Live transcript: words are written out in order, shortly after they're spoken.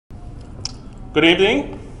Good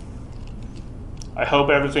evening. I hope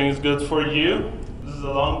everything is good for you. This is a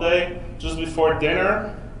long day, just before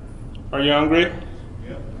dinner. Are you hungry?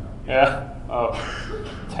 Yeah? Oh,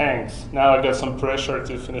 thanks. Now I got some pressure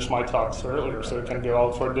to finish my talks earlier so I can go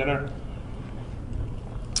out for dinner.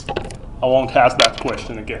 I won't ask that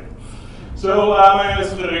question again. So my name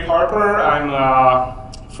is Frederick Harper. I'm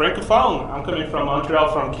Francophone. I'm coming from Montreal,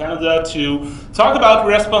 from Canada, to talk about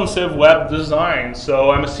responsive web design. So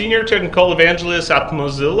I'm a senior technical evangelist at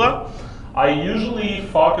Mozilla. I usually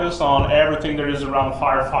focus on everything that is around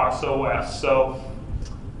Firefox OS. So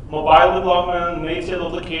mobile development, native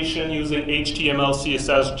application using HTML,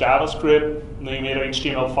 CSS, JavaScript, namely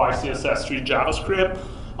HTML5, CSS3, JavaScript.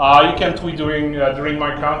 You can tweet during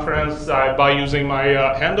my conference by using my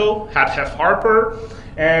handle, @FHarper.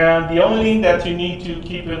 And the only thing that you need to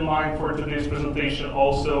keep in mind for today's presentation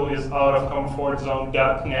also is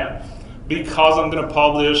outofcomfortzone.net, because I'm going to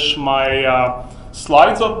publish my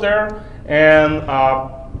slides up there, and I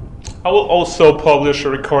will also publish a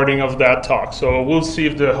recording of that talk. So we'll see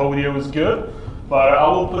if the audio is good, but I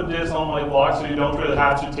will put this on my blog so you don't really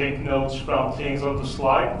have to take notes from things on the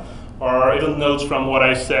slide, or even notes from what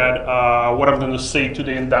I said, what I'm going to say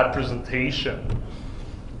today in that presentation.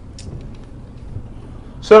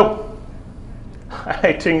 So,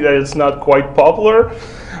 I think that it's not quite popular,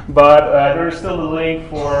 but there's still a link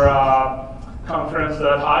for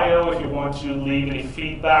conference.io if you want to leave any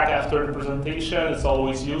feedback after the presentation. It's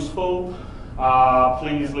always useful.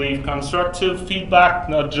 Please leave constructive feedback,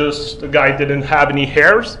 not just the guy didn't have any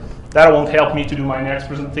hairs. That won't help me to do my next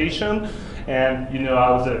presentation. And you know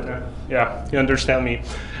how is it. Yeah, you understand me.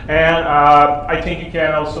 And I think you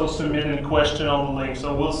can also submit a question on the link.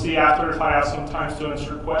 So we'll see after if I have some time to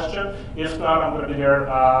answer a question. If not, I'm going to be there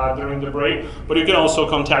during the break. But you can also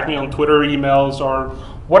contact me on Twitter, emails, or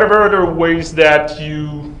whatever other ways that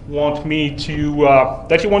you want me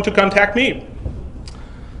to contact me.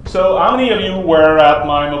 So how many of you were at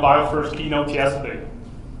my Mobile First keynote yesterday?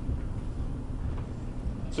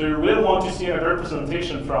 So you really want to see another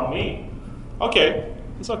presentation from me? Okay,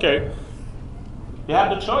 it's okay. You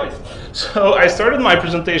have the choice. So I started my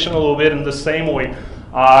presentation a little bit in the same way.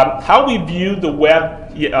 How we view the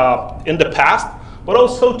web in the past, but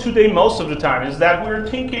also today most of the time, is that we're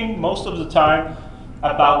thinking most of the time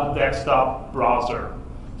about the desktop browser,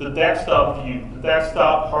 the desktop view, the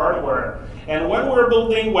desktop hardware. And when we're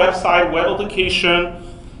building website, web application,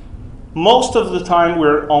 most of the time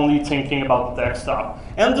we're only thinking about the desktop.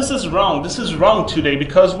 And this is wrong. This is wrong today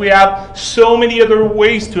because we have so many other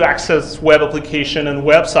ways to access web application and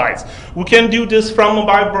websites. We can do this from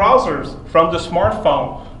mobile browsers, from the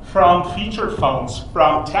smartphone, from feature phones,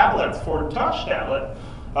 from tablets, for touch tablet.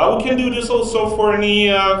 We can do this also for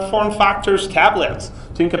any form factors tablets.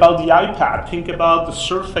 Think about the iPad, think about the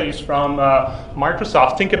Surface from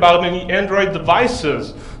Microsoft, think about many Android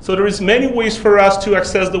devices. So there is many ways for us to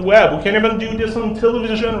access the web. We can even do this on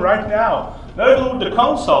television right now. Not even with the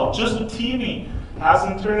console, just the TV has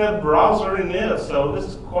internet browser in it. So this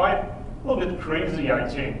is quite a little bit crazy, I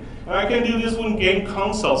think. And I can do this with game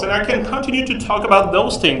consoles, and I can continue to talk about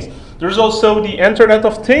those things. There's also the Internet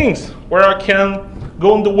of Things, where I can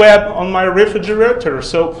go on the web on my refrigerator.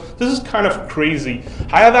 So this is kind of crazy.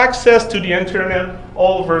 I have access to the internet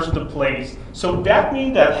all over the place. So that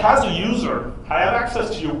means that as a user, I have access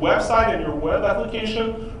to your website and your web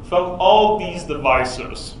application from all these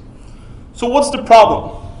devices. So what's the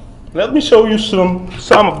problem? Let me show you some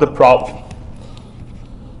of the problem.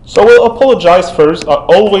 So I'll apologize first. I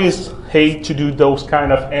always hate to do those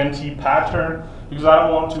kind of anti-pattern because I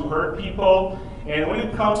don't want to hurt people. And when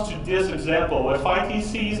it comes to this example with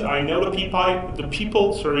ITCs, I know the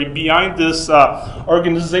people behind this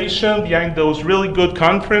organization, behind those really good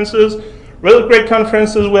conferences, really great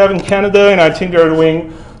conferences we have in Canada, and I think they're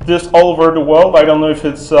doing this all over the world. I don't know if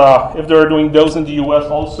it's if they're doing those in the US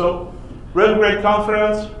also. Really great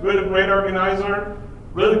conference, really great organizer,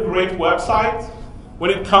 really great website when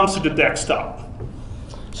it comes to the desktop.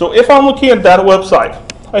 So if I'm looking at that website,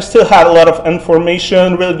 I still had a lot of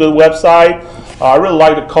information, really good website. I really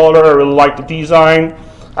like the color, I really like the design.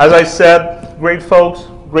 As I said, great folks,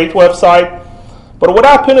 great website. But what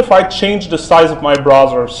happened if I change the size of my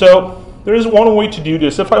browser? So there is one way to do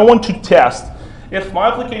this. If I want to test if my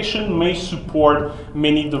application may support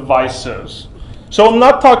many devices. So I'm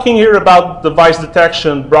not talking here about device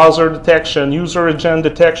detection, browser detection, user agent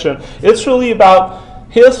detection. It's really about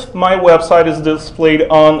if my website is displayed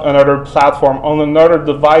on another platform, on another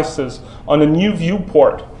devices, on a new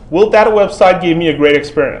viewport, will that website give me a great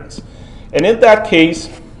experience? And in that case,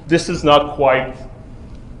 this is not quite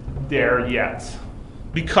there yet,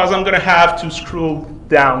 because I'm going to have to scroll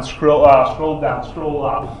down, scroll down, scroll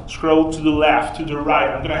up, scroll to the left, to the right.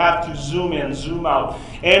 I'm gonna have to zoom in, zoom out.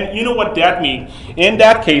 And you know what that means? In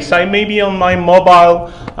that case, I may be on my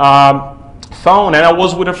mobile phone and I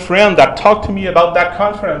was with a friend that talked to me about that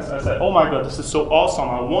conference. I said, oh my God, this is so awesome.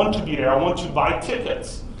 I want to be there. I want to buy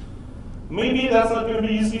tickets. Maybe that's not going to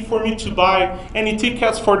be easy for me to buy any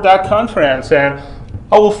tickets for that conference. And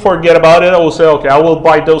I will forget about it. I will say, okay, I will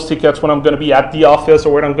buy those tickets when I'm going to be at the office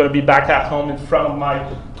or when I'm going to be back at home in front of my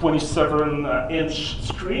 27-inch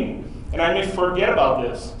screen. And I may forget about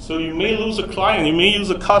this. So you may lose a client, you may lose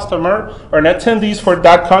a customer or an attendee for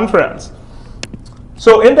that conference.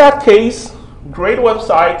 So in that case, great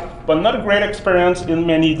website, but not a great experience in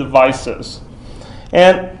many devices.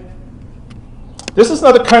 And this is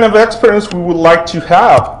not the kind of experience we would like to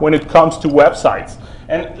have when it comes to websites.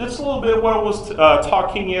 And that's a little bit what I was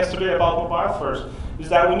talking yesterday about mobile first, is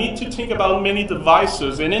that we need to think about many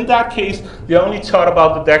devices. And in that case, they only thought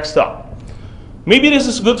about the desktop. Maybe this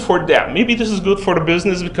is good for them. Maybe this is good for the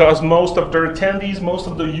business because most of their attendees, most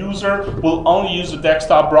of the users will only use the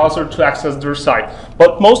desktop browser to access their site.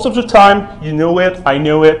 But most of the time, you know it, I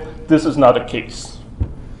know it, this is not the case.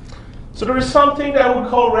 So there is something that we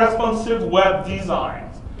call responsive web design.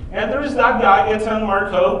 And there is that guy, Etienne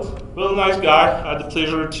Marcotte, really nice guy. I had the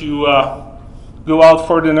pleasure to go out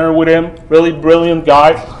for dinner with him, really brilliant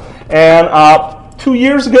guy. And 2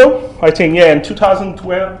 years ago, I think, yeah, in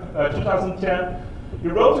 2010, he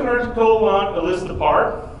wrote an article on a list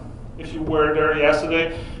apart. If you were there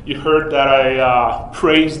yesterday, you heard that I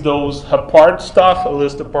praised those apart stuff, a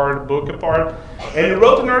list apart, a book apart. And he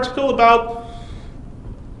wrote an article about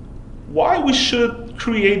why we should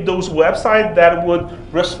create those websites that would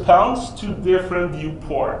respond to different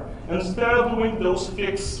viewport instead of doing those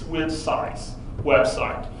fixed width size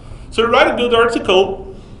website. So he wrote a good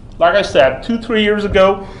article, like I said, 2-3 years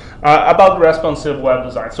ago, about responsive web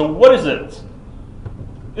design. So what is it?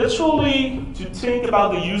 It's really to think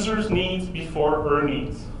about the user's needs before her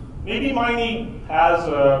needs. Maybe my need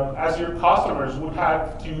as your customers would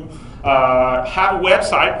have to have a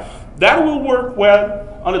website that will work well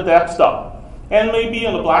on the desktop and maybe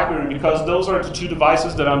on the BlackBerry because those are the two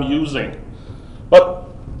devices that I'm using. But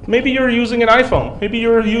maybe you're using an iPhone. Maybe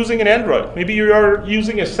you're using an Android. Maybe you're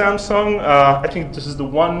using a Samsung. I think this is the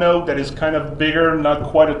OneNote that is kind of bigger, not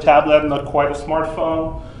quite a tablet, not quite a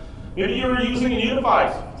smartphone. Maybe you're using a new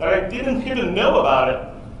device that I didn't even know about it,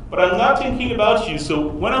 but I'm not thinking about you. So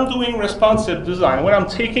when I'm doing responsive design, when I'm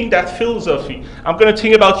taking that philosophy, I'm going to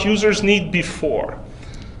think about users' need before.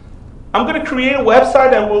 I'm going to create a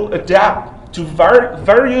website that will adapt to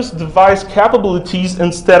various device capabilities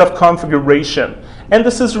instead of configuration. And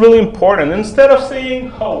this is really important. Instead of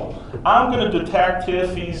saying, oh, I'm going to detect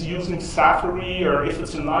if he's using Safari or if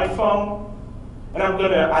it's an iPhone, and I'm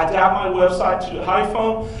going to adapt my website to the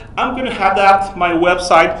iPhone, I'm going to adapt my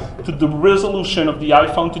website to the resolution of the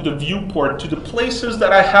iPhone, to the viewport, to the places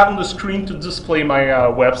that I have on the screen to display my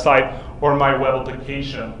website or my web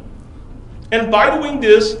application. And by doing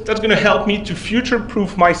this, that's going to help me to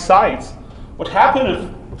future-proof my sites. What happens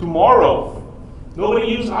if tomorrow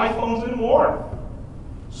nobody uses iPhones anymore?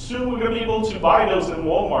 Soon we're going to be able to buy those in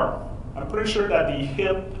Walmart. I'm pretty sure that the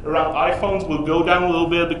hit around iPhones will go down a little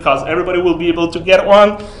bit because everybody will be able to get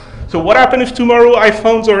one. So what happens if tomorrow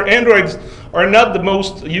iPhones or Androids are not the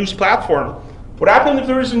most used platform? What happens if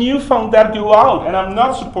there is a new phone that go out and I'm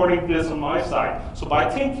not supporting this on my side? So by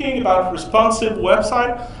thinking about responsive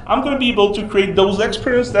website, I'm going to be able to create those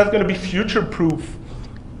experiences that's going to be future-proof.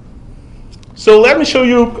 So let me show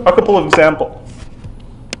you a couple of examples.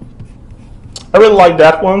 I really like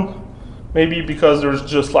that one, maybe because there's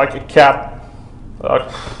just like a cat, a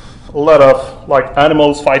lot of like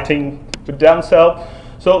animals fighting with themselves.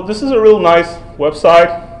 So this is a real nice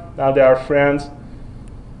website. Now they are friends.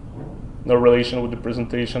 No relation with the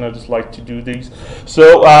presentation, I just like to do these.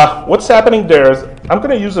 So what's happening there is I'm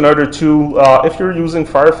going to use another tool. If you're using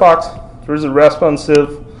Firefox, there's a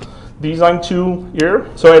responsive design tool here.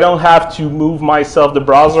 So I don't have to move myself the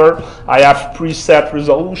browser. I have preset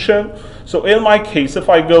resolution. So in my case, if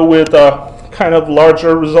I go with a kind of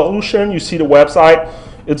larger resolution, you see the website,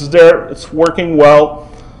 it's there, it's working well.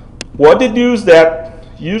 What they do is that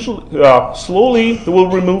usually, slowly, they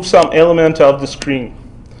will remove some element of the screen.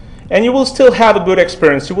 And you will still have a good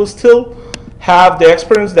experience. You will still have the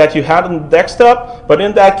experience that you had on the desktop, but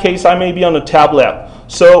in that case, I may be on a tablet.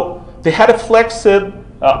 So they had a flexible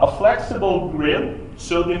grid,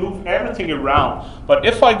 so they move everything around. But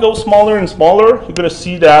if I go smaller and smaller, you're going to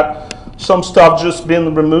see that some stuff just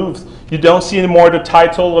been removed. You don't see anymore the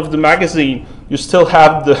title of the magazine. You still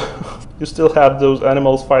have You still have those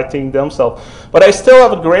animals fighting themselves. But I still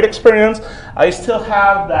have a great experience. I still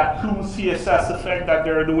have that cool CSS effect that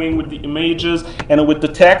they're doing with the images and with the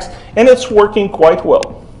text, and it's working quite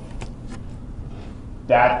well.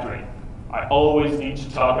 That's great. I always need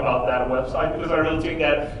to talk about that website because I really think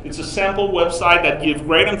that it's a sample website that gives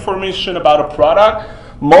great information about a product.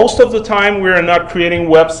 Most of the time, we're not creating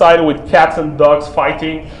website with cats and dogs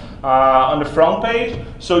fighting on the front page.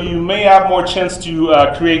 So you may have more chance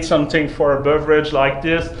to create something for a beverage like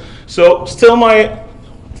this. So still my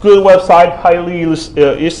good website, highly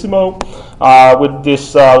estimo, with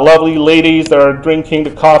these lovely ladies that are drinking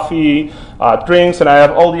the coffee, drinks, and I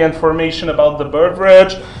have all the information about the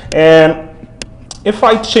beverage. And if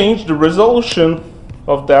I change the resolution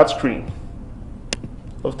of that screen,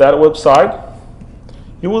 of that website,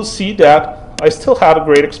 you will see that I still have a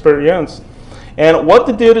great experience. And what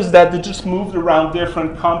they did is that they just moved around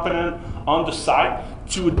different components on the site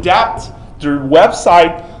to adapt their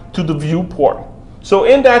website to the viewport. So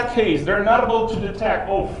in that case, they're not able to detect,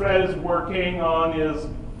 oh, Fred is working on his,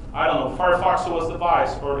 I don't know, Firefox OS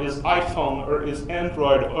device, or his iPhone, or his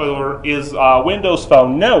Android, or his Windows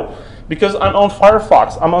phone. No, because I'm on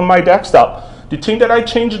Firefox, I'm on my desktop. The thing that I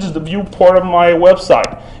changed is the viewport of my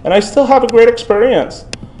website, and I still have a great experience.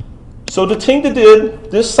 So the thing they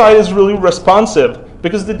did, this site is really responsive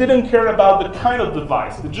because they didn't care about the kind of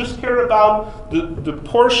device. They just care about the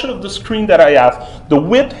portion of the screen that I have, the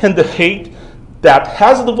width and the height that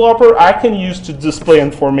as a developer I can use to display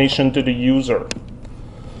information to the user.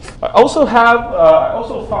 I also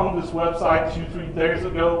found this website 2-3 days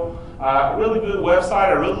ago. Really good website.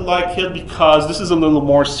 I really like it because this is a little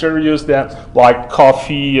more serious than like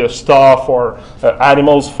coffee stuff or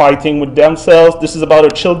animals fighting with themselves. This is about a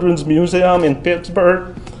children's museum in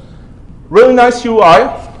Pittsburgh. Really nice UI.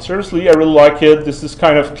 Seriously, I really like it. This is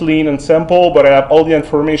kind of clean and simple, but I have all the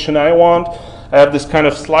information I want. I have this kind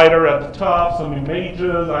of slider at the top, some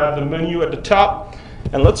images. I have the menu at the top.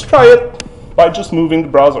 And let's try it by just moving the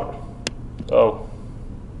browser.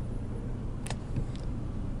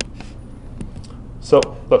 So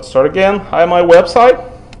let's start again. I have my website,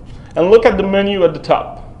 and look at the menu at the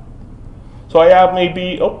top. So I have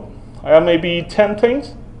maybe 10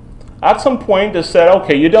 things. At some point, they said,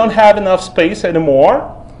 okay, you don't have enough space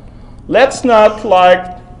anymore. Let's not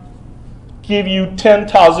like give you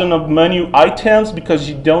 10,000 of menu items because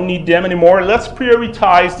you don't need them anymore. Let's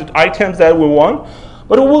prioritize the items that we want,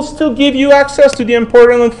 but it will still give you access to the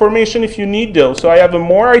important information if you need those. So I have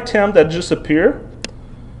more items that just appear.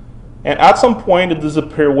 And at some point, it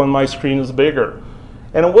disappears when my screen is bigger.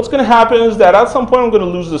 And what's going to happen is that at some point, I'm going to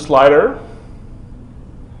lose the slider.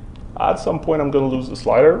 At some point, I'm going to lose the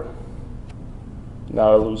slider.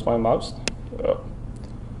 Now I lose my mouse.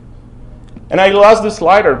 And I lost the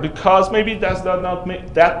slider because maybe that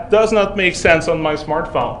does not make sense on my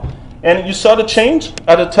smartphone. And you saw the change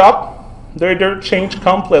at the top? They're changed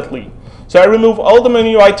completely. So I remove all the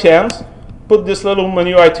menu items, put this little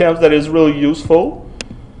menu items that is really useful.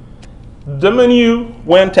 The menu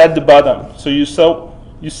went at the bottom. So you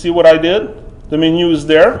see what I did? The menu is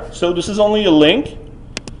there. So this is only a link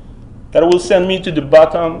that will send me to the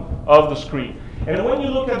bottom of the screen. And when you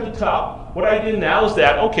look at the top, what I did now is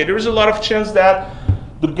that, okay, there's a lot of chance that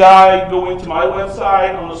the guy going to my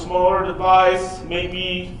website on a smaller device may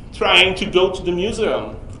be trying to go to the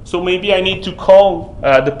museum. So maybe I need to call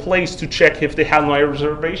the place to check if they have my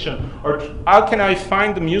reservation. Or how can I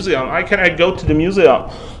find the museum? How can I go to the museum?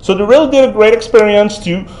 So they really did a great experience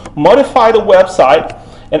to modify the website.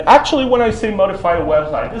 And actually, when I say modify a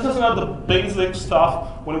website, this is not the basic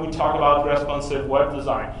stuff when we talk about responsive web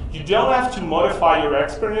design. You don't have to modify your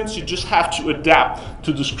experience, you just have to adapt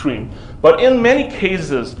to the screen. But in many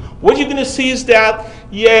cases, what you're going to see is that,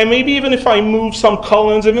 yeah, maybe even if I move some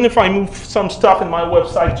columns, even if I move some stuff in my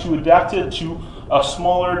website to adapt it to a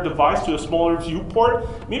smaller device, to a smaller viewport,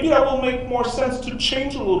 maybe that will make more sense to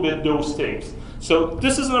change a little bit those things. So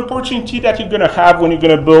this is an opportunity that you're going to have when you're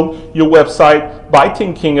going to build your website by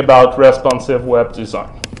thinking about responsive web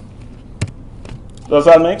design. Does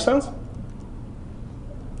that make sense?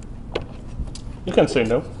 You can say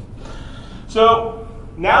no. So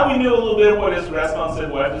now we know a little bit what is responsive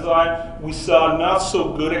web design. We saw not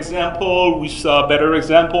so good example. We saw a better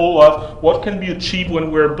example of what can be achieved when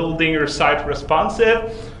we're building your site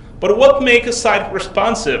responsive. But what makes a site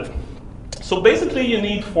responsive? So basically you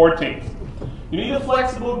need 4 things. You need a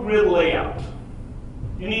flexible grid layout.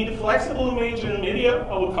 You need a flexible image and media.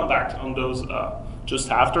 I will come back on those just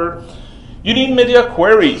after. You need media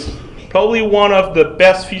queries. Probably one of the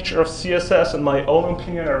best features of CSS, in my own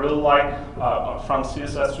opinion. I really like, from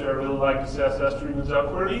CSS3, I really like the CSS3 media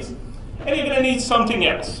queries. And you're going to need something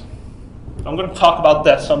else. I'm going to talk about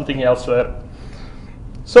that something else later.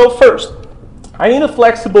 So first, I need a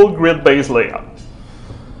flexible grid-based layout.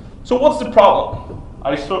 So what's the problem?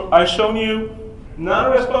 I've shown you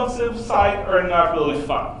non-responsive sites are not really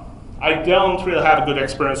fun. I don't really have a good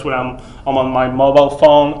experience when I'm on my mobile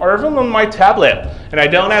phone or even on my tablet, and I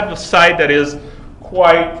don't have a site that is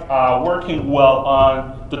quite working well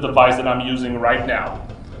on the device that I'm using right now.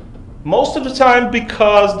 Most of the time,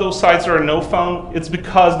 because those sites are no fun, it's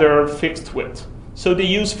because they're fixed width. So they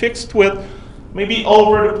use fixed width, maybe all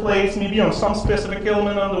over the place, maybe on some specific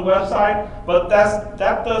element on the website, but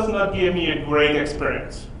that does not give me a great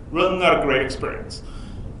experience. Really not a great experience.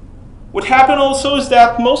 What happened also is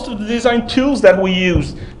that most of the design tools that we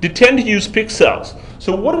use, they tend to use pixels.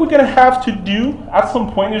 So what we're going to have to do at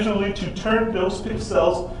some point is really to turn those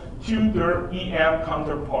pixels to their EM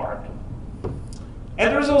counterpart.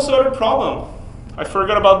 And there's also another problem. I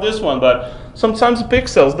forgot about this one, but sometimes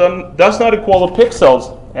pixels does not equal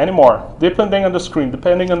pixels anymore, depending on the screen,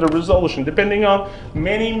 depending on the resolution, depending on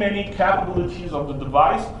many, many capabilities of the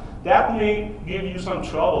device. That may give you some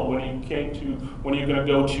trouble when you're going to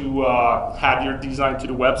go to add your design to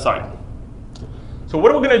the website. So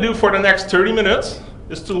what we're going to do for the next 30 minutes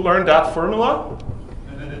is to learn that formula.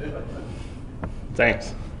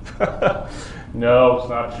 Thanks. No, it's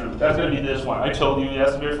not true. That's going to be this one. I told you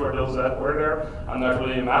yesterday for those that were there, I'm not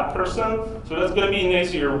really a math person, so that's going to be an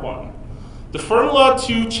easier one. The formula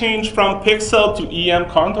to change from pixel to EM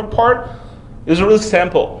counterpart is really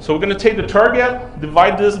simple. So we're going to take the target,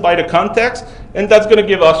 divide this by the context, and that's going to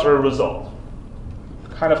give us our result.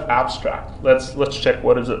 Kind of abstract. Let's check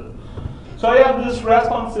what is it. So I have this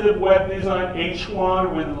responsive web design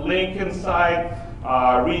H1 with a link inside,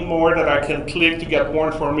 read more that I can click to get more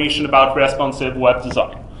information about responsive web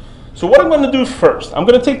design. So what I'm going to do first, I'm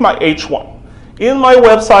going to take my H1. In my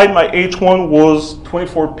website, my H1 was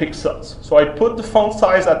 24 pixels. So I put the font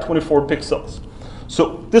size at 24 pixels.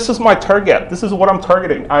 So this is my target. This is what I'm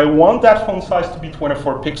targeting. I want that font size to be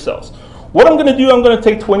 24 pixels. What I'm going to do, I'm going to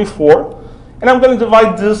take 24, and I'm going to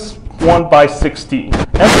divide this one by 16. And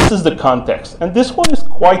this is the context. And this one is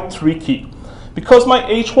quite tricky. Because my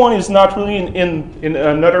H1 is not really in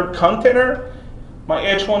another container, my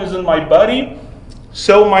H1 is in my body.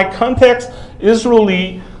 So my context is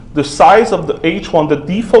really the size of the H1, the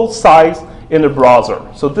default size in the browser.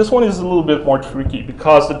 So this one is a little bit more tricky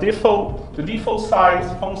because the default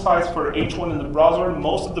size, font size for H1 in the browser,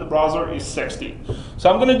 most of the browser is 16. So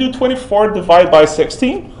I'm going to do 24 divided by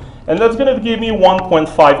 16, and that's going to give me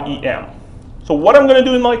 1.5 EM. So what I'm going to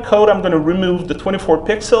do in my code, I'm going to remove the 24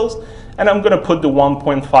 pixels, and I'm going to put the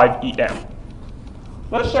 1.5 EM.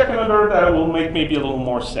 Let's check another that will make maybe a little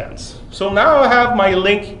more sense. So now I have my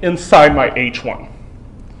link inside my H1.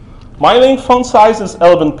 My link font size is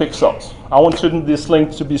 11 pixels. I want this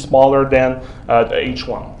link to be smaller than the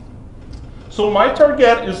H1. So my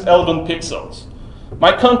target is 11 pixels.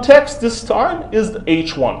 My context this time is the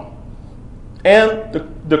H1. And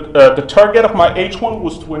the target of my H1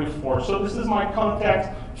 was 24. So this is my context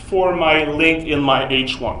for my link in my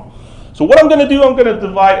H1. So what I'm going to do, I'm going to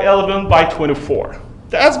divide 11 by 24.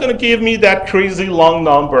 That's going to give me that crazy long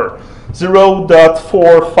number.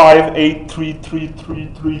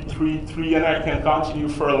 0.458333333, and I can continue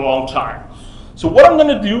for a long time. So what I'm going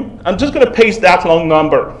to do, I'm just going to paste that long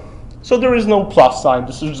number. So there is no plus sign.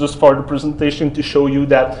 This is just for the presentation to show you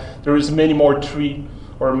that there is many more tree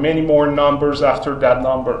or many more numbers after that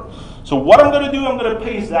number. So what I'm going to do, I'm going to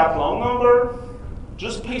paste that long number,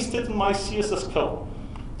 just paste it in my CSS code.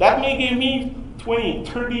 That may give me 20,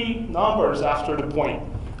 30 numbers after the point.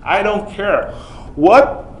 I don't care.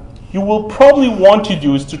 What you will probably want to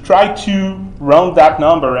do is to try to round that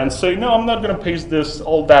number and say, no, I'm not going to paste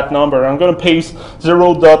all that number. I'm going to paste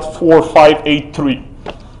 0.4583.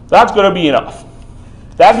 That's going to be enough.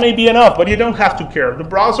 That may be enough, but you don't have to care. The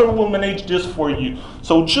browser will manage this for you.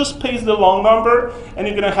 So just paste the long number, and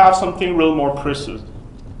you're going to have something real more precise.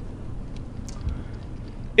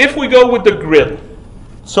 If we go with the grid,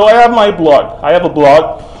 so I have my blog. I have a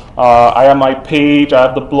blog. I have my page, I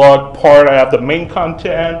have the blog part, I have the main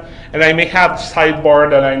content, and I may have a sidebar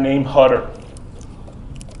that I name header.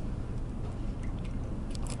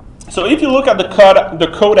 So if you look at the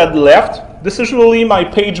code at the left, this is really my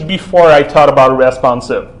page before I thought about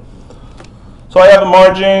responsive. So I have a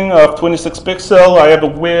margin of 26 pixels, I have a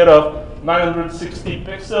width of 960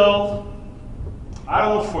 pixels. I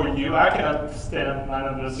don't know for you, I cannot stand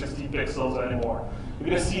 960 pixels anymore. You're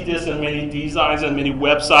going to see this in many designs and many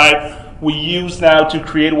websites we use now to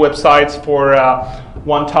create websites for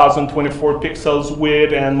 1024 pixels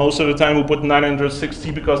width, and most of the time we put 960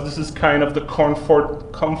 because this is kind of the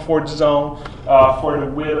comfort zone for the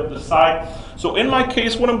width of the site. So in my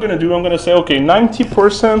case, what I'm going to do, I'm going to say, okay,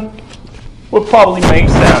 90% would probably make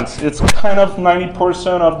sense. It's kind of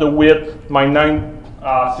 90% of the width, my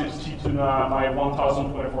 960 to my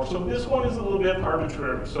 1024. So this one is a little bit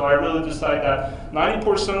arbitrary. So I really decide that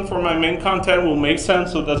 90% for my main content will make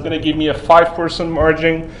sense. So that's going to give me a 5%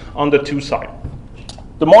 margin on the two sides.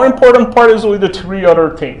 The more important part is really the three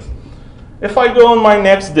other things. If I go on my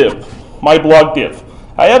next div, my blog div,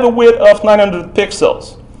 I have a width of 900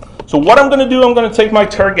 pixels. So what I'm going to do, I'm going to take my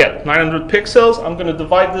target, 900 pixels, I'm going to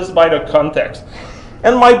divide this by the context.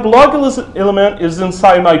 And my blog element is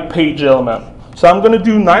inside my page element. So I'm going to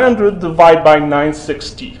do 900 divided by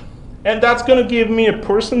 960. And that's going to give me a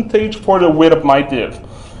percentage for the width of my div.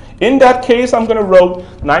 In that case, I'm going to write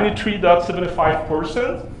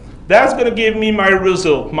 93.75%. That's going to give me my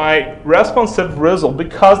result, my responsive result,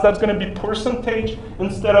 because that's going to be percentage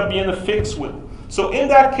instead of being a fixed width. So in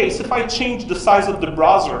that case, if I change the size of the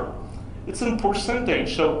browser, it's in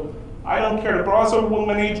percentage. So I don't care. The browser will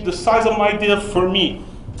manage the size of my div for me.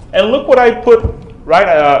 And look what I put right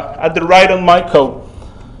at the right on my code.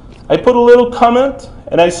 I put a little comment,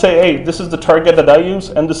 and I say, hey, this is the target that I use,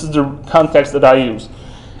 and this is the context that I use.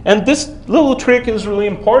 And this little trick is really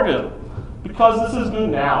important, because this is new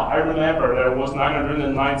now. I remember that it was 900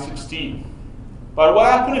 and 960. But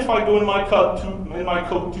what happens if I go in my code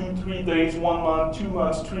 2, 3 days, 1 month, 2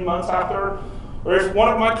 months, 3 months after? Or if one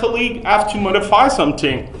of my colleagues have to modify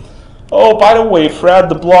something? Oh, by the way, Fred,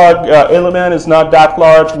 the blog element is not that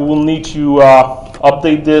large. We will need to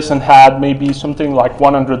update this and add maybe something like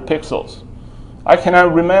 100 pixels. I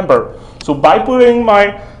cannot remember. So by putting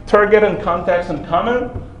my target and context and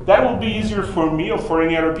comment, that will be easier for me or for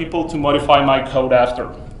any other people to modify my code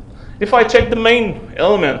after. If I check the main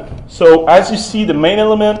element, so as you see, the main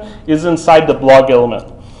element is inside the blog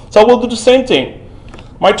element. So I will do the same thing.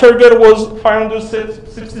 My target was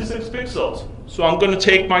 566 pixels. So I'm going to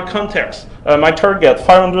take my context, my target,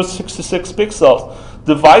 566 pixels,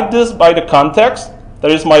 divide this by the context, that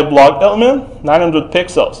is my blog element, 900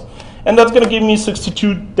 pixels. And that's going to give me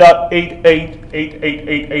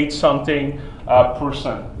 62.888888 something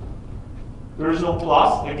percent. There is no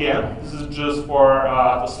plus, again, this is just for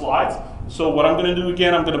the slides. So what I'm going to do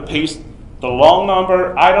again, I'm going to paste the long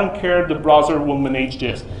number. I don't care, the browser will manage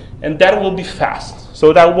this. And that will be fast.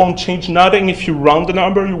 So that won't change nothing. If you round the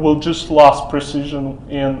number, you will just lose precision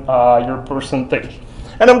in your percentage.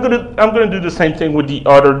 And I'm gonna do the same thing with the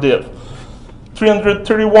other div.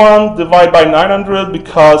 331 divided by 900,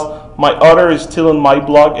 because my other is still in my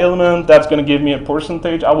blog element. That's gonna give me a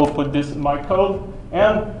percentage. I will put this in my code,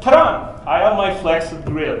 and ta-da! I have my flexed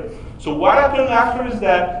grid. So what happens after is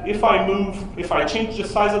that if I change the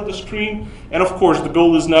size of the screen, and of course the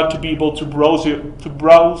goal is not to be able to browse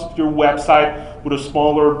your website with a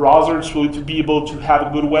smaller browser. It's really to be able to have a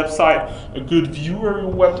good website, a good view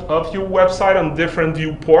of your website on different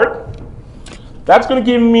viewport. That's going to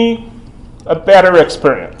give me a better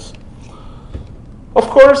experience. Of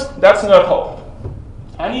course, that's not all.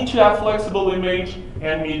 I need to have flexible image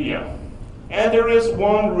and media. And there is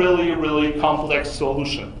one really, really complex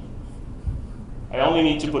solution. I only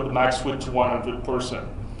need to put the max width to 100%.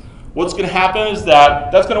 What's going to happen is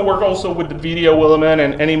that that's going to work also with the video element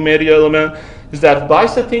and any media element, is that by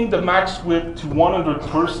setting the max width to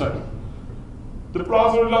 100%, the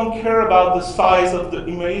browser don't care about the size of the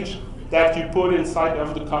image that you put inside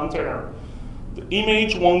of the container. The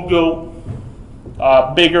image won't go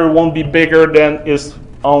bigger, won't be bigger than its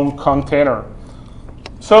own container.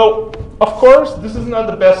 So, of course, this is not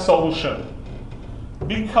the best solution.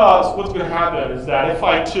 Because what's going to happen is that if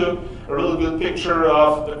I took a really good picture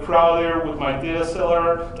of the crowd there with my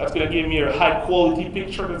DSLR, that's going to give me a high quality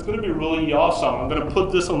picture. That's going to be really awesome. I'm going to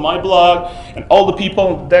put this on my blog, and all the people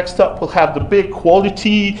on the desktop will have the big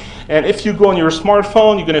quality. And if you go on your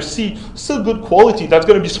smartphone, you're going to see still good quality. That's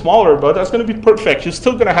going to be smaller, but that's going to be perfect. You're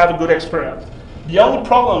still going to have a good experience. The only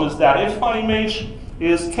problem is that if my image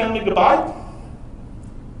is 10 megabytes,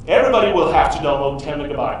 everybody will have to download 10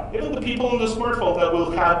 megabytes. Even the people on the smartphone that will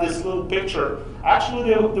have this little picture,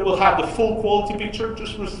 actually they will have the full quality picture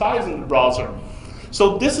just resized in the browser.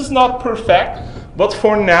 So this is not perfect, but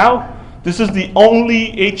for now, this is the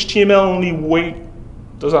only HTML only way.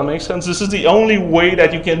 Does that make sense? This is the only way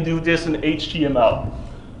that you can do this in HTML.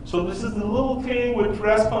 So this is the little thing with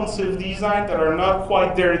responsive design that are not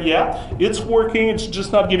quite there yet. It's working, it's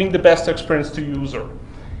just not giving the best experience to user.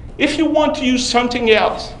 If you want to use something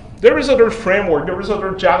else, there is other framework, there is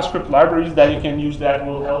other JavaScript libraries that you can use that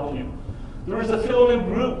will help you. There is a filament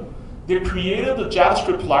group. they created a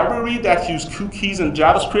JavaScript library that used cookies and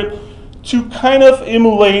JavaScript to kind of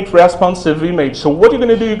emulate responsive image. So what you're going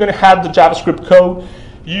to do, you're going to have the JavaScript code.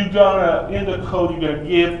 You're gonna, in the code, you're gonna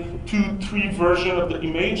give 2, 3 versions of the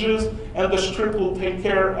images, and the script will take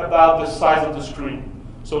care about the size of the screen.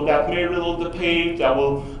 So that may reload the page, that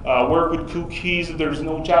will work with cookies. If there's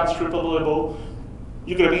no JavaScript available,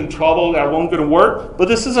 you're gonna be in trouble, that won't gonna work. But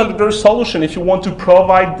this is another solution if you want to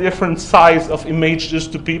provide different size of images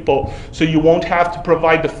to people, so you won't have to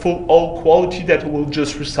provide the full old quality that will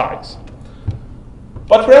just resize.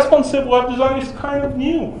 But responsive web design is kind of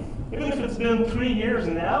new. Even if it's been 3 years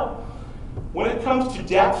now, when it comes to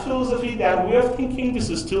that philosophy, that way of thinking, this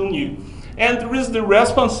is still new. And there is the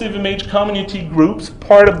responsive image community groups,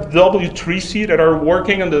 part of W3C, that are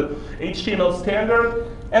working on the HTML standard,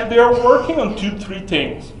 and they are working on 2, 3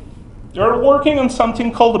 things. They are working on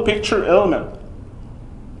something called the picture element.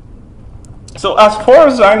 So as far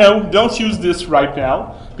as I know, don't use this right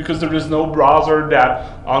now, because there is no browser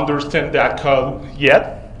that understands that code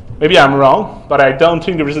yet. Maybe I'm wrong, but I don't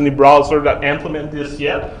think there is any browser that implements this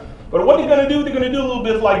yet. But what they're going to do, they're going to do a little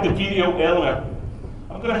bit like the video element.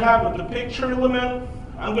 I'm going to have the picture element.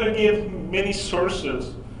 I'm going to give many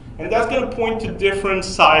sources. And that's going to point to different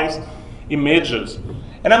size images.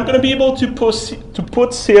 And I'm going to be able to put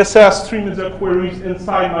CSS stream media queries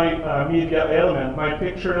inside my media element, my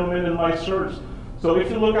picture element, and my source. So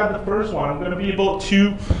if you look at the first one, I'm going to be able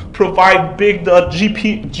to provide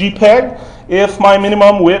big.jpeg if my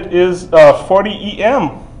minimum width is 40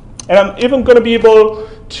 EM. And I'm even going to be able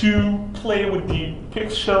to play with the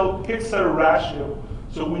pixel ratio.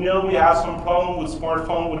 So we know we have some problem with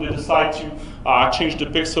smartphone when they decide to change the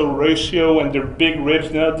pixel ratio and their big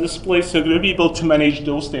retina display. So I'm going to be able to manage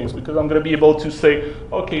those things, because I'm going to be able to say,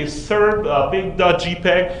 okay, serve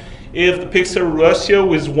big.jpeg if the pixel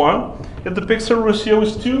ratio is 1. If the pixel ratio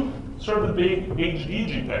is 2, serve the big HD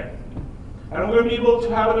JPEG. And I'm going to be able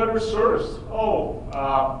to have another source.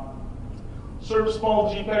 Serve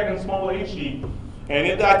small JPEG and small HD. And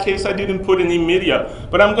in that case, I didn't put any media.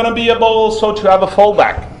 But I'm going to be able also to have a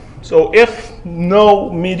fallback. So if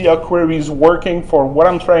no media query is working for what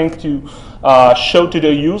I'm trying to show to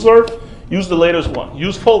the user, use the latest one.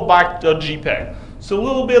 Use fallback.jpeg. So a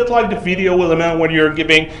little bit like the video element when you're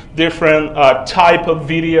giving different type of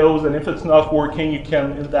videos, and if it's not working, you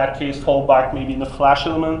can, in that case, fall back maybe in the flash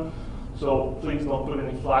element. So please don't put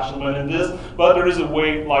any flash element in this, but there is a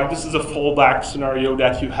way, like this is a fallback scenario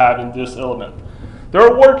that you have in this element.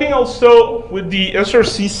 They're working also with the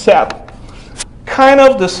SRC set, kind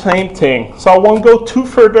of the same thing. So I won't go too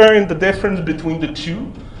further in the difference between the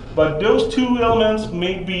two, but those 2 elements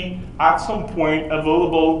may be at some point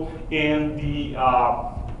available in the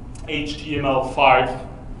HTML5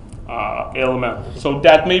 element. So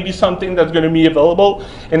that may be something that's going to be available.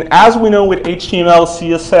 And as we know with HTML,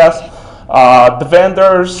 CSS, the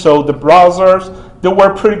vendors, so the browsers, they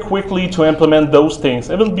were pretty quickly to implement those things.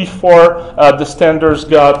 Even before the standards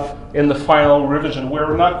got in the final revision.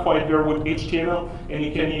 We're not quite there with HTML, and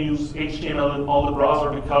you can use HTML in all the browser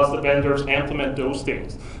because the vendors implement those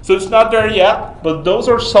things. So it's not there yet, but those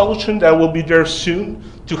are solutions that will be there soon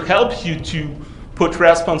to help you to put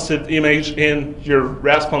responsive image in your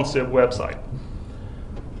responsive website.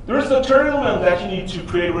 There's the third element that you need to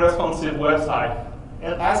create a responsive website.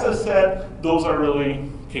 And as I said, those are really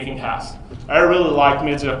kicking ass. I really like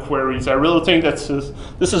media queries. I really think that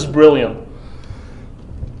this is brilliant.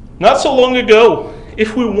 Not so long ago,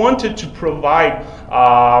 if we wanted to provide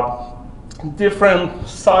different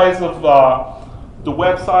size of the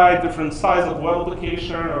website, different size of web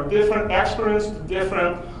application, or different experience to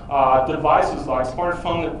different devices like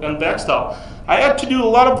smartphone and desktop, I had to do a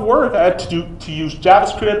lot of work. I had to use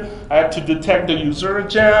JavaScript. I had to detect the user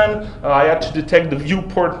agent. I had to detect the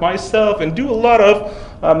viewport myself and do a lot of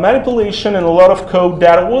manipulation and a lot of code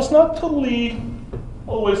that was not totally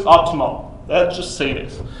always optimal. Let's just say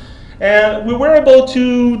this. And we were able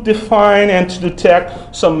to define and to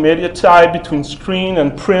detect some media type between screen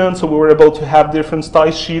and print, so we were able to have different style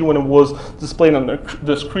sheet when it was displayed on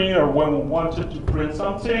the screen or when we wanted to print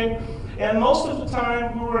something. And most of the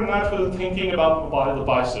time, we were not really thinking about mobile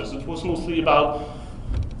devices. It was mostly about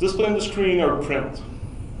displaying the screen or print.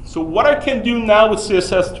 So what I can do now with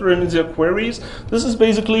CSS through media queries, this is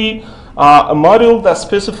basically a module that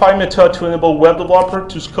specifies method to enable web developer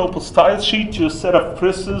to scope a style sheet to a set of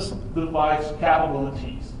precise device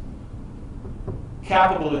capabilities.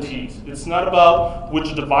 Capabilities. It's not about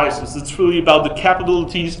which devices. It's really about the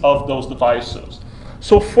capabilities of those devices.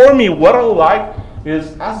 So for me, what I like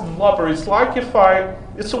is, as a developer, it's like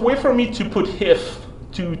it's a way for me to put if,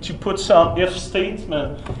 to put some if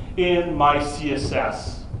statement in my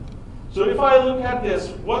CSS. So if I look at this,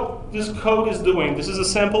 what this code is doing, this is a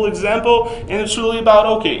sample example, and it's really about,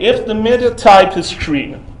 okay, if the media type is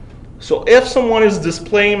screen, so if someone is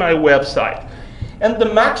displaying my website, and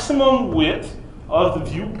the maximum width of the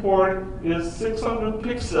viewport is 600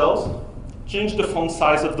 pixels, change the font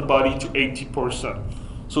size of the body to 80%.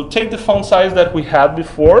 So take the font size that we had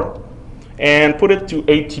before and put it to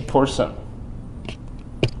 80%.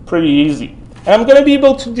 Pretty easy. And I'm going to be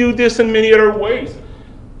able to do this in many other ways.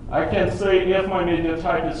 I can say if my media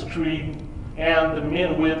type is screen and the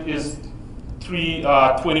min width is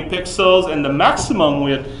 320 pixels and the maximum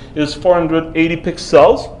width is 480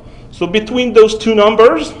 pixels. So between those two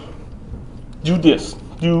numbers, do this.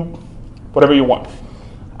 Do whatever you want.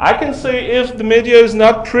 I can say if the media is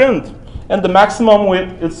not print and the maximum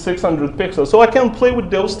width is 600 pixels. So I can play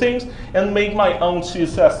with those things and make my own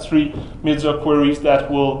CSS3 media queries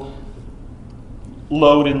that will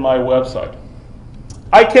load in my website.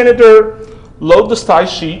 I can either load the style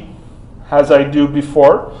sheet, as I do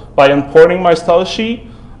before, by importing my style sheet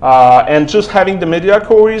and just having the media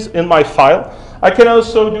queries in my file. I can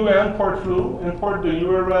also do an import rule, import the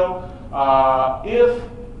URL if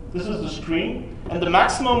this is the screen and the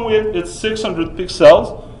maximum width is 600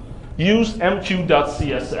 pixels, use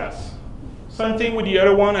mq.css. Same thing with the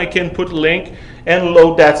other one, I can put link and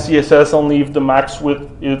load that CSS only if the max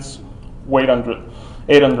width is 800.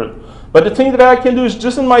 But the thing that I can do is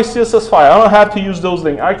just in my CSS file, I don't have to use those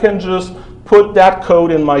links. I can just put that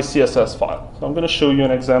code in my CSS file. So I'm going to show you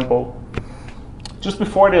an example. Just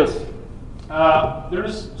before this,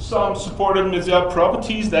 there's some supported media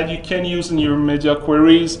properties that you can use in your media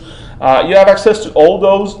queries. You have access to all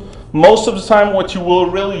those. Most of the time, what you will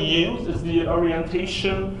really use is the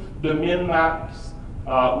orientation, the min-max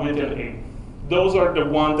with an A. Those are the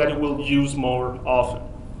ones that you will use more often.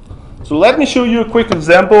 So let me show you a quick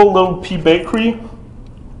example, Little P Bakery.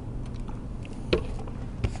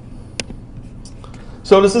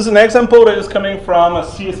 So this is an example that is coming from a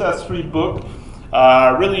CSS3 book.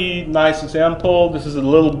 Really nice example. This is a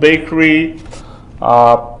little bakery.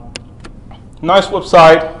 Nice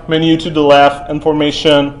website, menu to the left,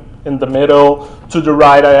 information in the middle. To the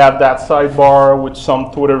right, I have that sidebar with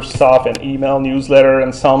some Twitter stuff and email, newsletter,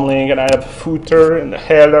 and some link. And I have a footer and a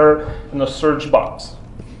header and a search box.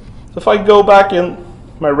 So if I go back in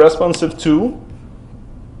my responsive tool,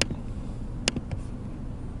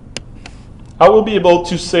 I will be able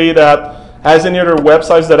to say that as any other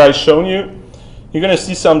websites that I've shown you, you're going to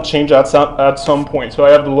see some change at some point. So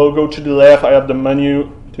I have the logo to the left, I have the menu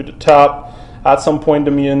to the top. At some point,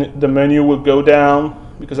 the menu will go down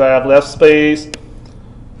because I have less space.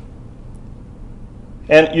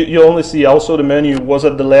 And you only see also the menu was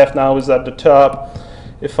at the left, now is at the top.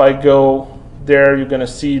 If I go there, you're going to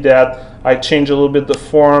see that I changed a little bit the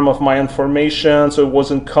form of my information, so it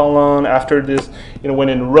wasn't column. After this, it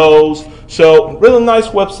went in rows. So really nice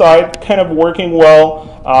website, kind of working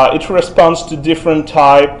well. It responds to different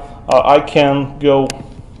type. I can go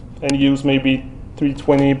and use maybe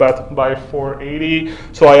 320 by 480.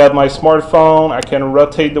 So I have my smartphone. I can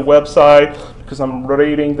rotate the website because I'm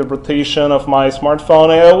rotating the rotation of my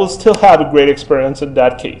smartphone, and I will still have a great experience in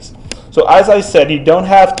that case. So as I said, you don't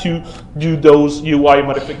have to do those UI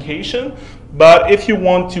modification, but if you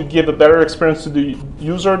want to give a better experience to the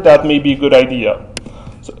user, that may be a good idea.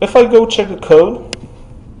 So if I go check the code,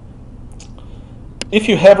 if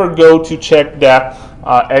you ever go to check that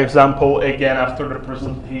example again after the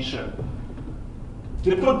presentation,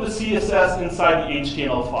 they put the CSS inside the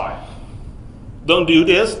HTML5. Don't do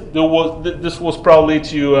this. This was probably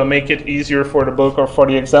to make it easier for the book or for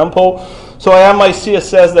the example. So I have my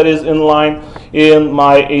CSS that is in line in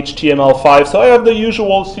my HTML5. So I have the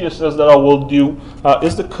usual CSS that I will do.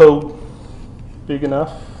 Is the code big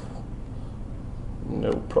enough?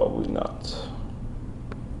 No, probably not.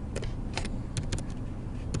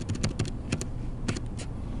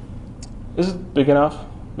 Is it big enough?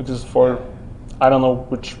 Because for, I don't know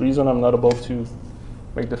which reason, I'm not able to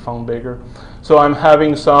make the font bigger. So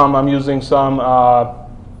I'm using some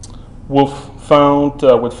wolf font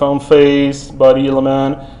with font face, body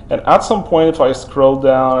element, and at some point if I scroll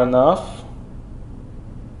down enough,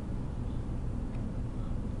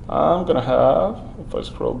 I'm gonna have, if I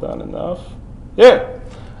scroll down enough, yeah,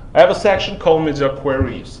 I have a section called media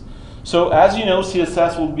queries. So as you know,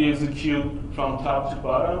 CSS will be executed from top to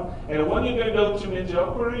bottom. And when you're going to go to media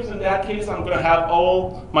queries, in that case, I'm going to have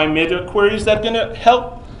all my media queries that are going to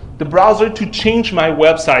help the browser to change my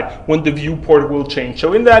website when the viewport will change.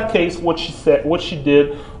 So in that case, what she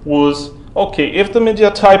did was Okay, if the media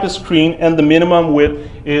type is screen and the minimum width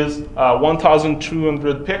is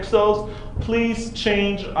 1200 pixels, please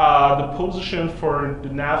change the position for the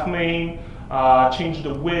nav main, change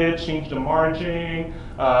the width, change the margin,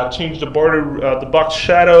 change the border, the box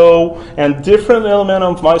shadow, and different element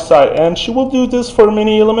of my site. And she will do this for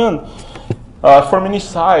many element, for many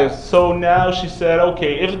size. So now she said,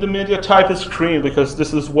 okay, if the media type is screen, because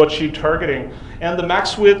this is what she's targeting, and the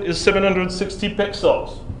max width is 760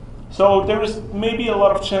 pixels. So there is maybe a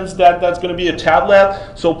lot of chance that that's going to be a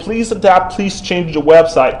tablet. So please adapt, please change the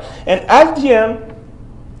website. And at the end,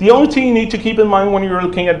 the only thing you need to keep in mind when you're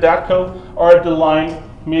looking at that code are the line,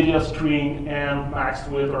 media screen, and max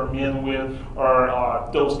width or min width or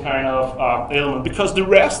those kind of elements. Because the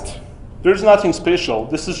rest, there's nothing special.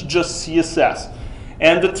 This is just CSS.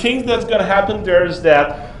 And the thing that's going to happen there is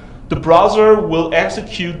that the browser will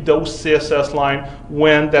execute those CSS line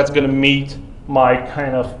when that's going to meet my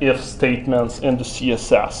kind of if statements in the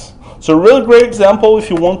CSS. So a really great example if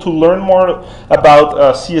you want to learn more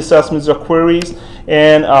about CSS media queries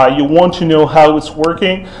and you want to know how it's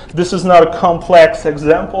working. This is not a complex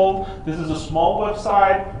example. This is a small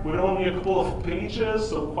website with only a couple of pages,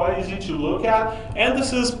 so quite easy to look at. And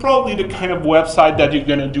this is probably the kind of website that you're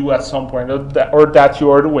going to do at some point, or that you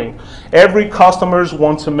are doing. Every customers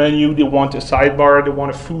wants a menu, they want a sidebar, they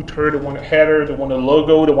want a footer, they want a header, they want a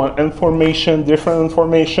logo, they want information, different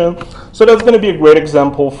information. So that's going to be a great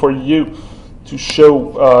example for you to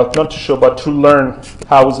show, not to show, but to learn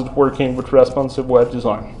how is it working with responsive web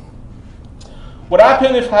design. What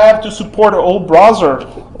happens if I have to support an old browser,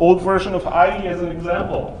 old version of IE as an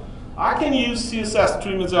example? I can use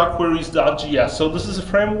CSS3mediaQueries.js. So this is a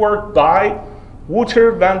framework by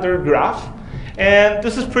Wouter van der Graaf. And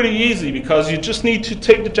this is pretty easy because you just need to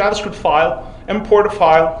take the JavaScript file, import a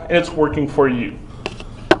file, and it's working for you.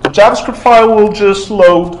 The JavaScript file will just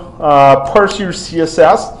load, parse your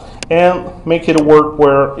CSS, and make it work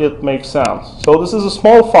where it makes sense. So this is a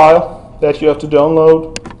small file that you have to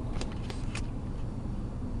download.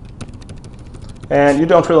 And you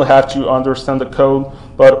don't really have to understand the code,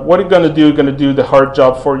 but what you're going to do the hard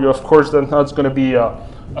job for you. Of course, that's not going to be a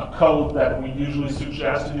code that we usually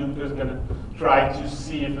suggest to do, because we're going to try to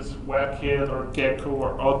see if it's WebKit or Gecko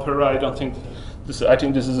or Opera. I think this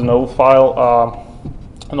is an old file.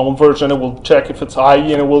 An old version. It will check if it's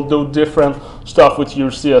IE, and it will do different stuff with your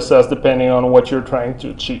CSS depending on what you're trying to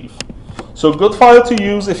achieve. So good file to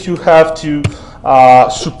use if you have to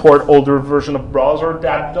support older version of browser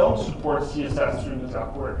that don't support CSS through the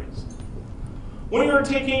queries. When you're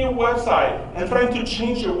taking your website and trying to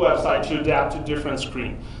change your website to adapt to different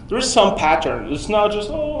screen, there's some pattern. It's not just,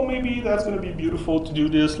 oh, maybe that's going to be beautiful to do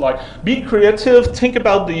this. Like, be creative, think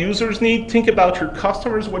about the user's need, think about your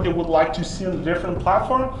customers, what they would like to see on the different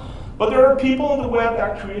platform. But there are people on the web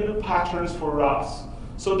that created patterns for us.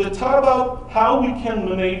 So they thought about how we can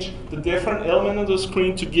manage the different elements of the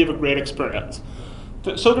screen to give a great experience.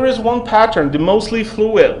 So there is one pattern, the mostly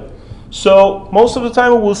fluid. So most of the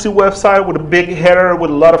time we'll see a website with a big header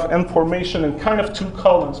with a lot of information and kind of two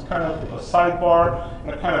columns, kind of a sidebar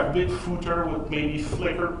and a kind of big footer with maybe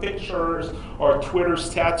Flickr pictures or Twitter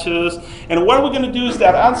status. And what we're going to do is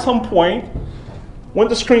that at some point, when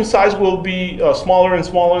the screen size will be smaller and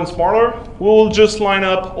smaller and smaller, we will just line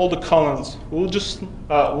up all the columns. We'll just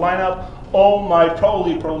line up all my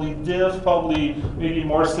probably div, probably maybe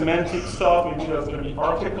more semantic stuff. Maybe that's going to be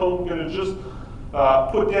article. We're going to just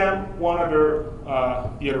put them one under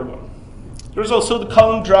the other one. There's also the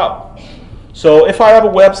column drop. So if I have a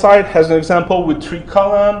website, as an example, with 3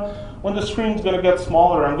 columns, when the screen is going to get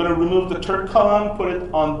smaller, I'm going to remove the 3rd column, put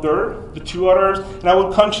it under the 2 others, and I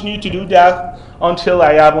will continue to do that until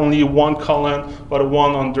I have only 1 column, but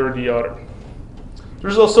 1 under the other.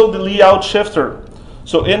 There's also the layout shifter.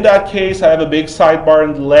 So in that case, I have a big sidebar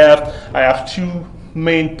on the left. I have 2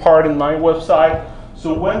 main parts in my website.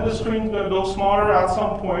 So when the screen is going to go smaller at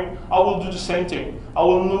some point, I will do the same thing. I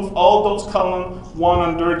will move all those columns one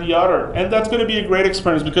under the other. And that's going to be a great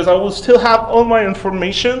experience because I will still have all my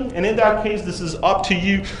information. And in that case, this is up to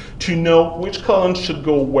you to know which column should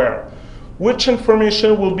go where. Which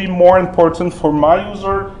information will be more important for my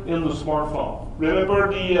user in the smartphone.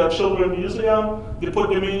 Remember the Children's Museum? They put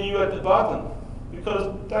the menu at the bottom,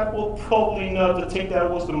 because that will probably not the thing that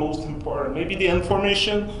was the most important. Maybe the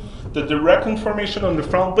information, the direct information on the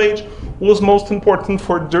front page was most important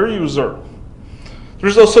for their user.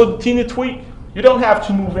 There's also the teeny tweak. You don't have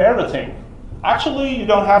to move everything. Actually, you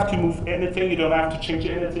don't have to move anything. You don't have to change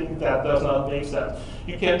anything that does not make sense.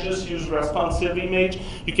 You can just use responsive image.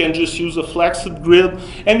 You can just use a flexible grid,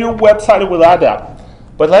 and your website will adapt.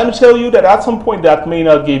 But let me tell you that at some point that may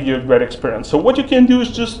not give you a great experience. So what you can do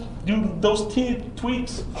is just do those teeny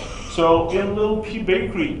tweaks. So in Little P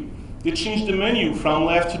Bakery, they changed the menu from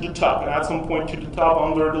left to the top and at some point to the top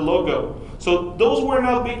under the logo. So those were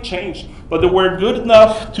not a big change, but they were good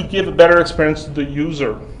enough to give a better experience to the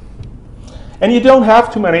user. And you don't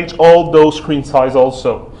have to manage all those screen size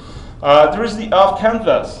also. There is the off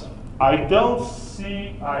canvas. I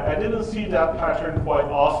didn't see that pattern quite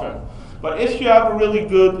often. But if you have a really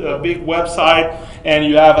good big website and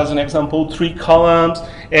you have, as an example, 3 columns,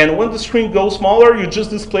 and when the screen goes smaller, you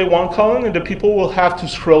just display 1 column and the people will have to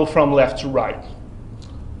scroll from left to right.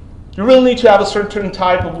 You really need to have a certain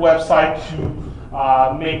type of website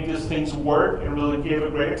to make these things work and really give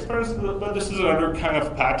a great experience, but this is another kind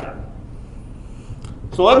of pattern.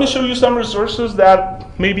 So let me show you some resources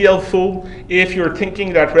that may be helpful if you're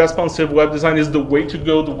thinking that responsive web design is the way to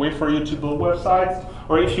go, the way for you to build websites,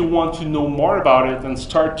 or if you want to know more about it and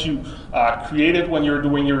start to create it when you're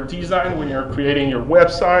doing your design, when you're creating your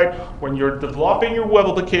website, when you're developing your web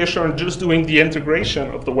application, or just doing the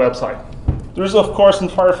integration of the website. There's, of course, in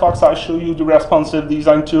Firefox, I show you the responsive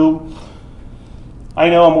design tool. I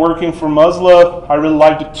know I'm working for Mozilla. I really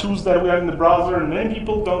like the tools that we have in the browser, and many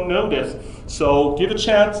people don't know this. So give it a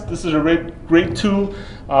chance. This is a great tool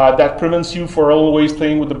that prevents you from always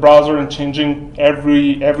playing with the browser and changing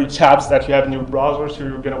every tabs that you have in your browser, so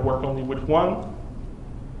you're going to work only with one.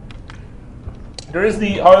 There is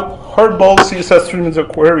the hardball CSS3 media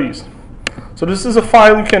queries. So this is a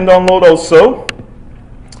file you can download also.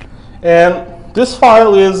 And this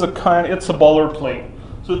file is it's a boilerplate.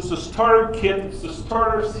 So it's the starter kit, it's the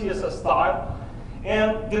starter CSS style,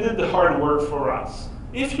 and they did the hard work for us.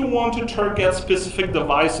 If you want to target specific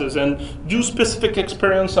devices and do specific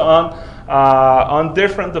experience on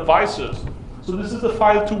different devices, so this is the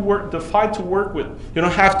file to work with. You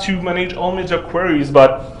don't have to manage all media queries,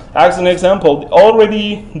 but as an example, they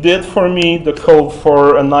already did for me the code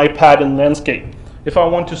for an iPad in landscape. If I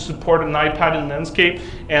want to support an iPad in landscape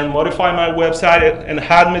and modify my website and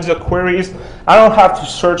add media queries, I don't have to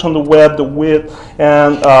search on the web the width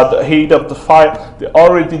and the height of the file. They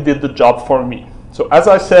already did the job for me. So as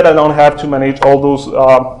I said, I don't have to manage all those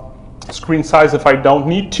screen size if I don't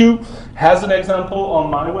need to. As an example,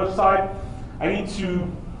 on my website, I need to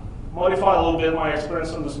modify a little bit my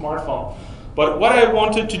experience on the smartphone. But what I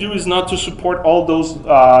wanted to do is not to support all those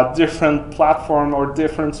different platforms or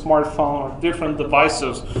different smartphone or different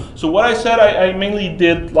devices. So what I said, I mainly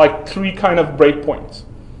did like 3 kind of breakpoints.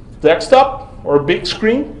 Desktop or big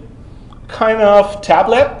screen, kind of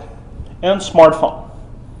tablet, and smartphone.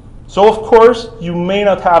 So of course, you may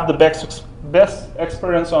not have the best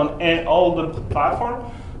experience on all the platform,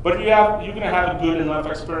 but you're going to have a good enough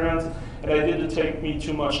experience. And it didn't take me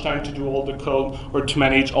too much time to do all the code or to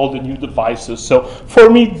manage all the new devices. So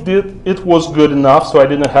for me, it was good enough, so I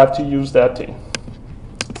didn't have to use that thing.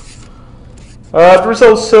 There's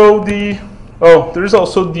also the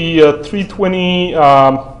 320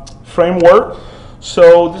 framework.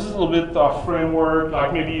 So this is a little bit of framework,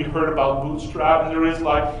 like maybe you heard about Bootstrap, and there is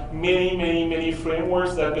like many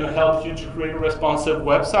frameworks that are going to help you to create a responsive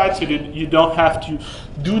website, so that you don't have to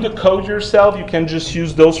do the code yourself. You can just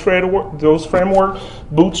use those frameworks.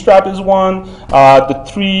 Bootstrap is one. The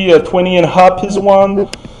 320 and Hop is one.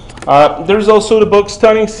 There's also the book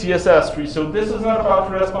Stunning CSS3. So this is not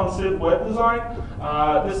about responsive web design.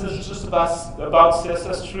 This is just about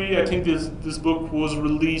CSS3. I think this book was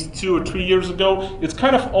released 2 or 3 years ago. It's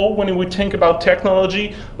kind of old when we think about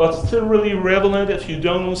technology, but still really relevant if you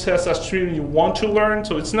don't know CSS3 and you want to learn.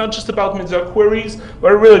 So it's not just about media queries,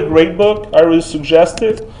 but a really great book. I really suggest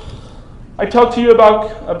it. I talked to you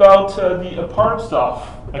about the apart stuff.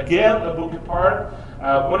 Again, a book apart.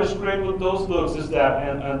 What is great with those books is that,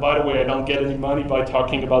 and by the way, I don't get any money by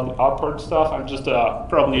talking about the apart stuff. I'm just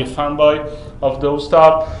probably a fanboy of those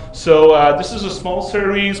stuff. So this is a small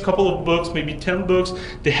series, couple of books, maybe 10 books.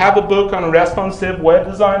 They have a book on responsive web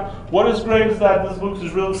design. What is great is that this book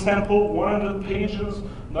is really simple, 100 pages.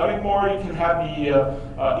 Nothing more. You can have the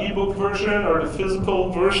ebook version or the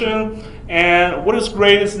physical version. And what is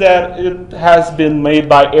great is that it has been made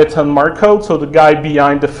by Ethan Marco, so the guy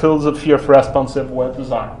behind the philosophy of responsive web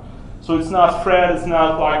design. So it's not Fred, it's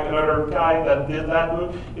not like another guy that did that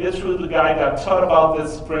book. It's really the guy that thought about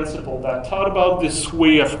this principle, that thought about this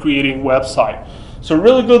way of creating website. So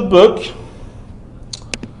really good book.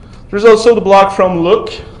 There's also the blog from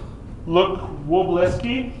Luke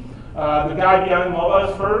Wobleski. The guy behind Mobile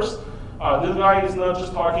First. This guy is not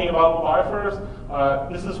just talking about Mobile First.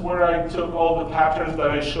 This is where I took all the patterns that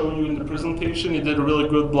I showed you in the presentation. He did a really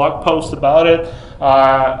good blog post about it.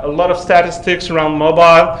 A lot of statistics around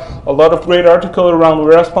mobile. A lot of great articles around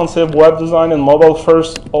responsive web design and Mobile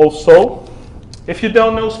First also. If you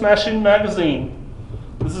don't know Smashing Magazine,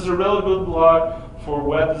 this is a really good blog for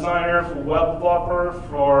web designer, for web developer,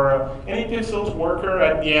 for any pixels worker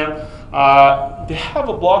at the end. They have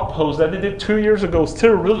a blog post that they did 2 years ago,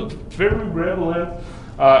 still really very relevant.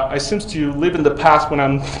 I seem to live in the past when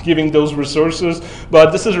I'm giving those resources,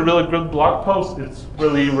 but this is a really good blog post. It's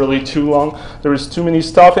really, really too long. There is too many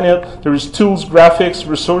stuff in it. There is tools, graphics,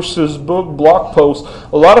 resources, book, blog posts,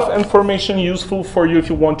 a lot of information useful for you if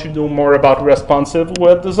you want to know more about responsive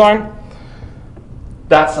web design.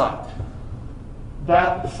 That site,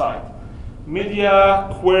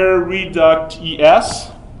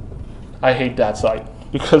 mediaquery.es. I hate that site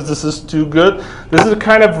because this is too good. This is a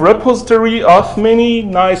kind of repository of many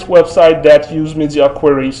nice websites that use media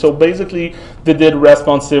query. So basically, they did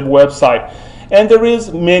responsive website. And there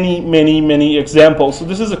is many examples. So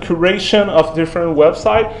this is a curation of different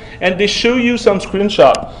websites, and they show you some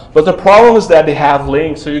screenshots. But the problem is that they have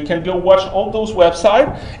links, so you can go watch all those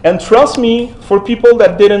websites. And trust me, for people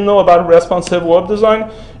that didn't know about responsive web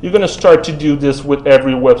design, you're going to start to do this with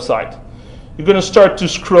every website. You're going to start to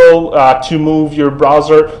scroll to move your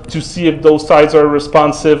browser to see if those sites are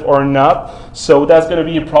responsive or not. So that's going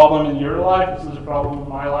to be a problem in your life. This is a problem in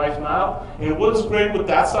my life now. And what's great with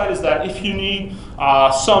that site is that if you need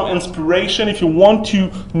some inspiration, if you want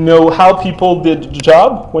to know how people did the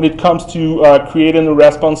job when it comes to creating a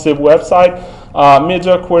responsive website,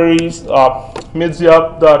 mediaqueries.es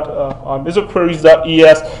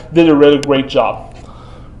did a really great job.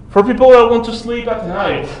 For people that want to sleep at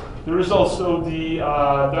night, there is also the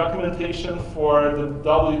documentation for the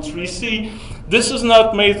W3C. This is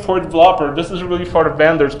not made for developer. This is really for the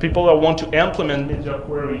vendors, people that want to implement media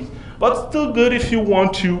queries. But still good if you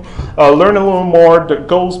want to learn a little more, the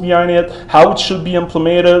goals behind it, how it should be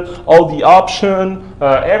implemented, all the options,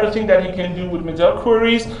 everything that you can do with media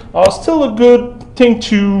queries. Still a good thing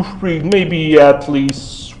to read, maybe at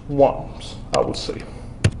least once, I would say.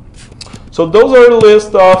 So those are a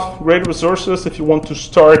list of great resources if you want to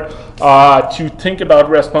start to think about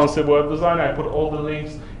responsive web design. I put all the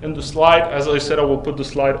links in the slide. As I said, I will put the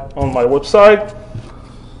slide on my website.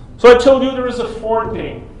 So I told you there is a fourth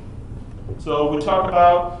thing. So we talk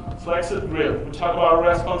about flexed grid. We talk about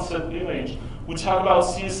responsive image. We talk about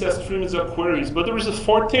CSS streams or queries. But there is a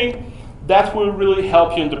fourth thing that will really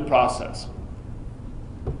help you in the process.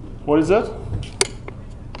 What is it?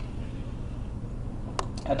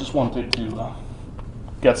 I just wanted to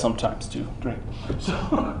get some time to drink. So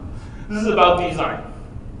this is about design.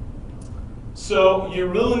 So you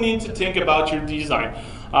really need to think about your design.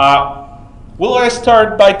 Will I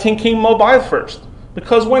start by thinking mobile first?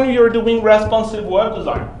 Because when you're doing responsive web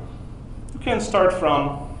design, you can start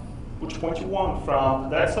from which point you want, from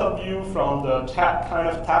the desktop view, from the kind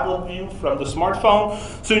of tablet view, from the smartphone.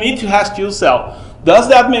 So you need to ask yourself, does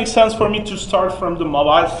that make sense for me to start from the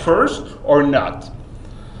mobile first or not?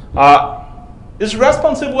 Is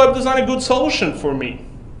responsive web design a good solution for me?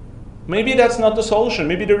 Maybe that's not the solution.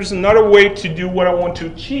 Maybe there is another way to do what I want to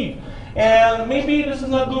achieve. And maybe this is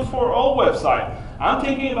not good for all websites. I'm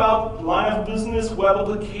thinking about line of business web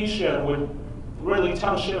application with really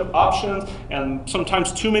tons of options and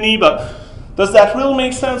sometimes too many, but does that really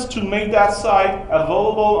make sense to make that site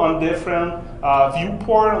available on different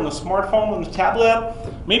viewport, on the smartphone, on the tablet?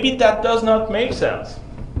 Maybe that does not make sense.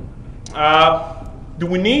 Do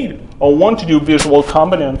we need or want to do visual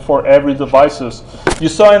component for every devices? You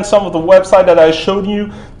saw in some of the website that I showed you,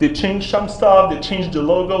 they changed some stuff, they changed the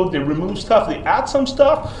logo, they removed stuff, they add some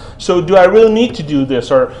stuff. So do I really need to do this,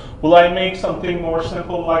 or will I make something more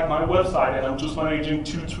simple like my website and I'm just managing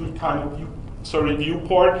two kind of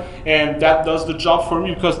viewport, and that does the job for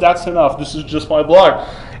me because that's enough. This is just my blog.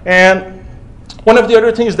 And one of the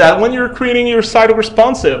other things that when you're creating your site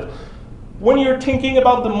responsive, when you're thinking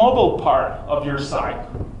about the mobile part of your site,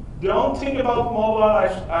 don't think about mobile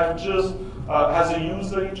as a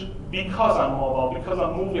usage because I'm mobile, because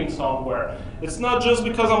I'm moving somewhere. It's not just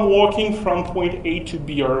because I'm walking from point A to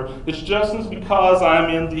B, or it's just because I'm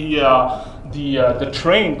in the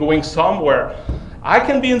train going somewhere. I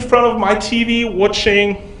can be in front of my TV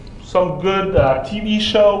watching some good TV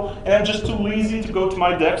show, and I'm just too lazy to go to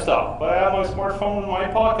my desktop. But I have my smartphone in my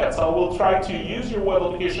pocket, so I will try to use your web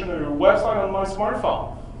application or your website on my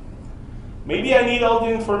smartphone. Maybe I need all the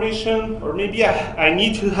information, or maybe I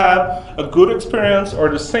need to have a good experience or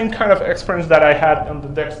the same kind of experience that I had on the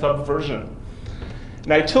desktop version.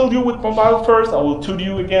 And I told you with mobile first, I will tell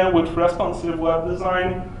you again with responsive web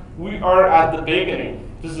design, we are at the beginning.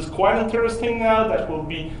 This is quite interesting now. That will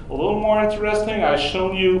be a little more interesting. I've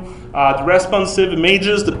shown you the responsive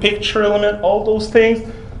images, the picture element, all those things.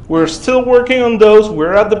 We're still working on those.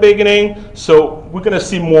 We're at the beginning. So we're gonna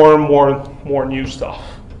see more and more new stuff.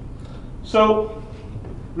 So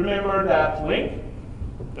remember that link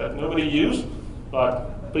that nobody used,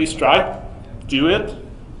 but please try, do it.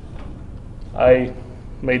 I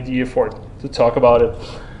made the effort to talk about it.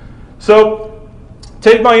 So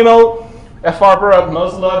take my email,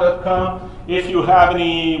 fharper@mozilla.com. If you have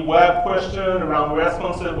any web question around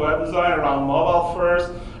responsive web design, around mobile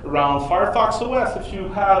first, around Firefox OS, if you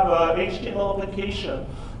have an HTML application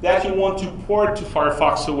that you want to port to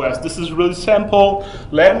Firefox OS, this is really simple.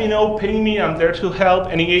 Let me know, ping me, I'm there to help.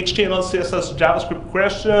 Any HTML, CSS, JavaScript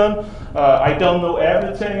question, I don't know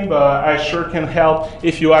everything, but I sure can help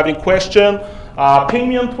if you have any question. Ping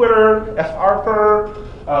me on Twitter, fharper.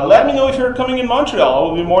 Let me know if you're coming in Montreal. I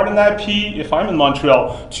will be more than happy if I'm in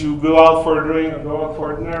Montreal to go out for a drink or go out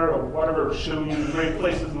for dinner or whatever, show you great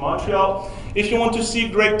places in Montreal. If you want to see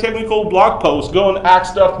great technical blog posts, go on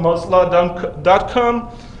axe.mozilla.com.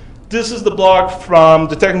 This is the blog from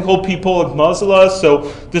the technical people at Mozilla. So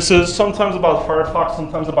this is sometimes about Firefox,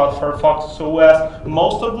 sometimes about Firefox OS.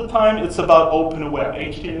 Most of the time, it's about open web,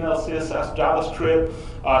 HTML, CSS, JavaScript,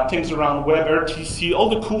 things around web, RTC, all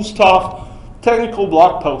the cool stuff. Technical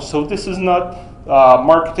blog posts. So this is not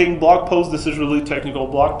marketing blog post. This is really technical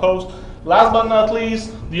blog post. Last but not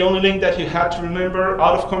least, the only link that you have to remember,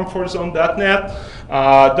 outofcomfortzone.net.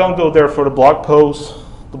 Don't go there for the blog post.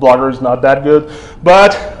 The blogger is not that good.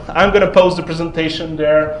 But I'm going to post the presentation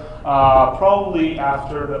there probably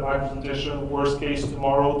after my presentation. Worst case,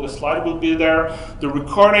 tomorrow. The slide will be there. The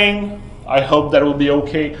recording, I hope that will be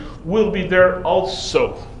okay, will be there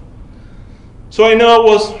also. So I know it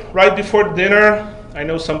was right before dinner. I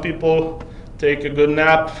know some people take a good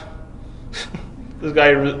nap. This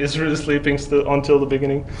guy is really sleeping still until the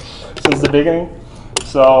beginning, since the beginning.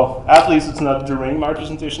 So at least it's not during my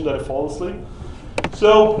presentation that I fall asleep.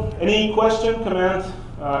 So any question, comment,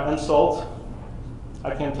 insult?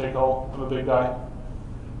 I can't take all. I'm a big guy.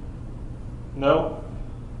 No?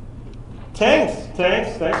 Thanks.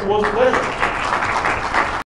 It was a pleasure.